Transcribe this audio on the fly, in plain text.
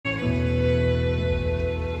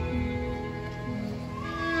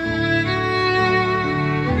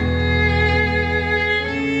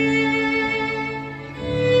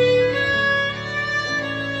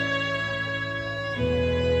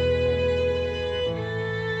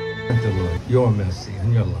Thank the Lord, your mercy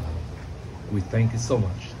and your love. We thank you so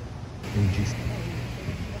much. In Jesus' name.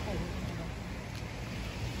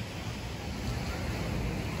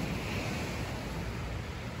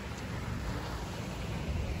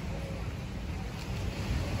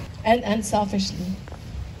 And unselfishly.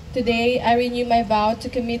 Today, I renew my vow to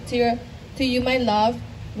commit to you my love,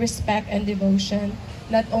 respect, and devotion,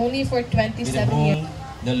 not only for 27 years.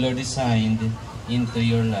 The Lord designed into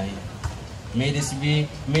your life. May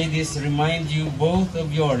this remind you both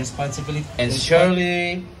of your responsibility. And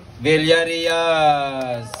Shirley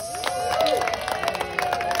Villarias.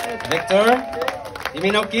 Victor, you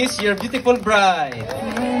may now kiss your beautiful bride.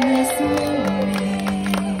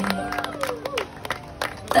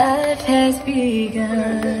 Life has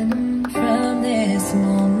begun from this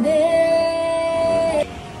moment.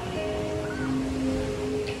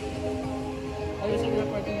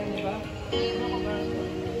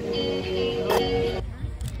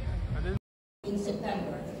 In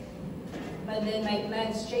September, but then my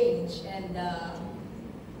plans changed and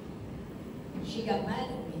she got mad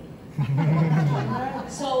at me.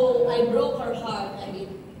 So I broke her heart. I mean,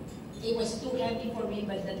 it was too heavy for me,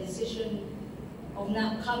 but the decision of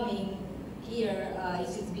not coming here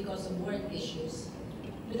is because of work issues.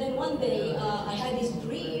 But then one day, I had this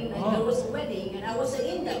dream and there was a wedding and I wasn't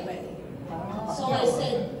in that wedding. So I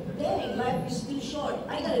said, dang, life is too short.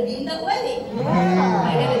 I gotta be in that wedding.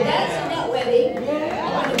 I gotta dance in that wedding. I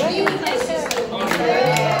wanna be with my sister.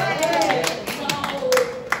 So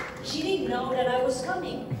she didn't know that I was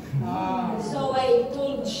coming. So I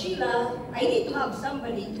told Sheila, I need to have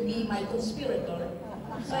somebody to be my conspirator.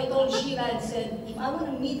 So I told Sheila and said, if I want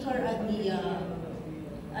to meet her at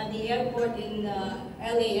the airport in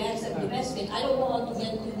LAX at domestic, I don't know how to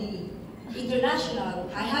get to the international.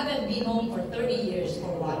 I haven't been home for 30 years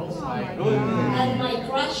for once. And my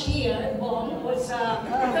crush here, Bong, was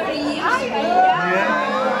 30 years ago.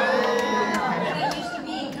 When I used to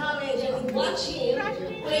be in college, I would watch him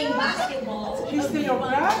playing basketball. He's still your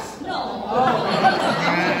crush? No.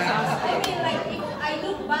 I mean, like, I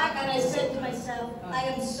look back and I said to myself, I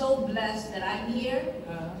am so blessed that I'm here,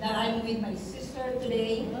 that I'm with my sister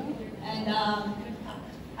today, and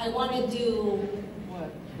I wanted to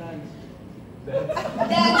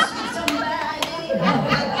dance with somebody.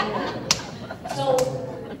 So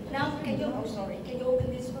now, can you open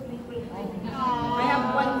this for me real quick? I have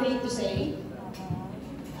one thing to say,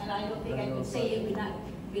 and I don't think I can say it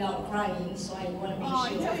without crying, so I want to make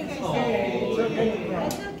sure.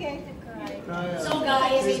 It's okay to cry. So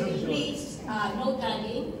guys, please, no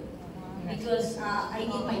tagging, because I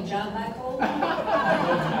need my job back home.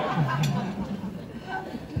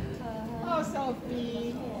 Oh,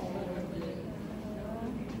 Sophie.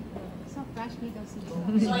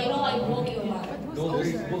 So I know I broke your heart.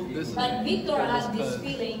 But Victor has this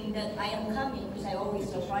feeling that I am coming, because I always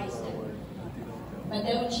surprise them. But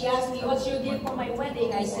then when she asked me, what's your gift for my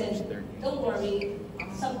wedding? I said, don't worry,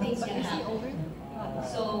 something's going to happen.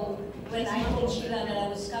 So when I told Sheila that I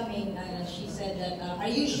was coming, she said that, are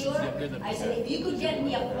you sure? I said, if you could get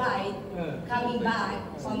me a flight coming back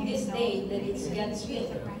on this date, then it's God's will.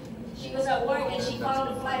 She was at work and she found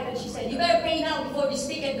a flight and she said, you better pay now before this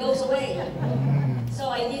ticket goes away. So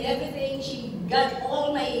I did everything. She got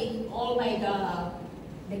all my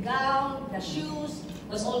the gown, the shoes,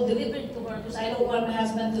 was all delivered to her because I don't want my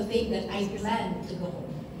husband to think that I planned to go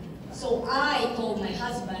home. So I told my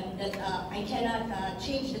husband that I cannot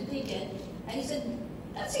change the ticket, and he said,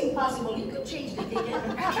 that's impossible, you could change the ticket.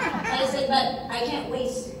 I said, but I can't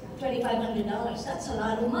waste $2,500, that's a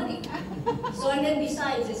lot of money. So, and then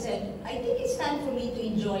besides, I said, I think it's time for me to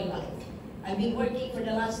enjoy life. I've been working for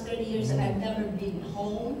the last 30 years and I've never been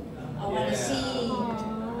home. I want to see,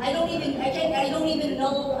 I don't even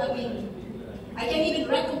know, I mean, I can't even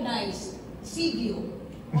recognize Seaview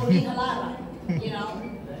or Inalara, you know.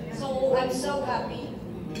 So I'm so happy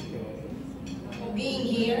for being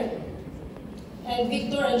here. And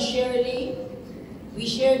Victor and Shirley, we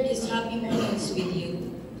shared these happy moments with you.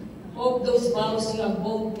 Hope those vows you have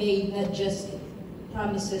both made not just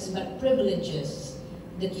promises but privileges,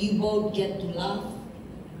 that you both get to laugh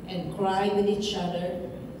and cry with each other,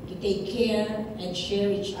 to take care and share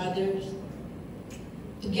each other's.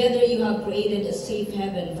 Together you have created a safe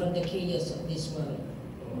haven from the chaos of this world.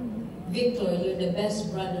 Victor, you're the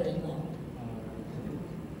best brother-in-law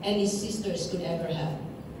any sisters could ever have.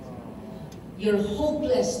 Your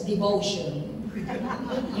hopeless devotion,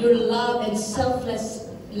 your love and selfless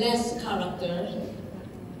character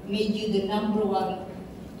made you the #1,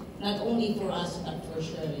 not only for us, but for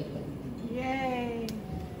Shirley. Yay!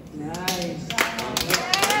 Nice.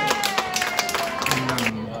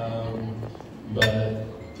 But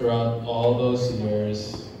throughout all those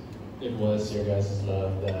years, it was your guys'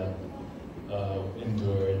 love that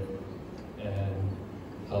endured and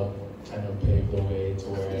helped kind of pave the way to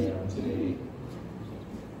where I am today.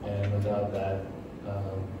 And without that,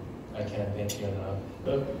 I can't thank you enough.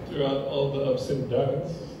 But throughout all the ups and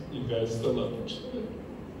downs, you guys still love each other.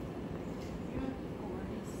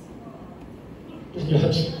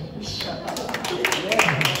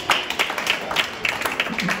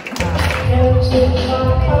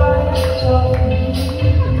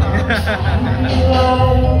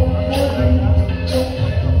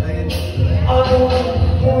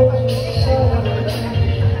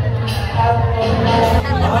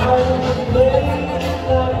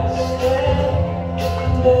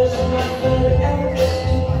 There's nothing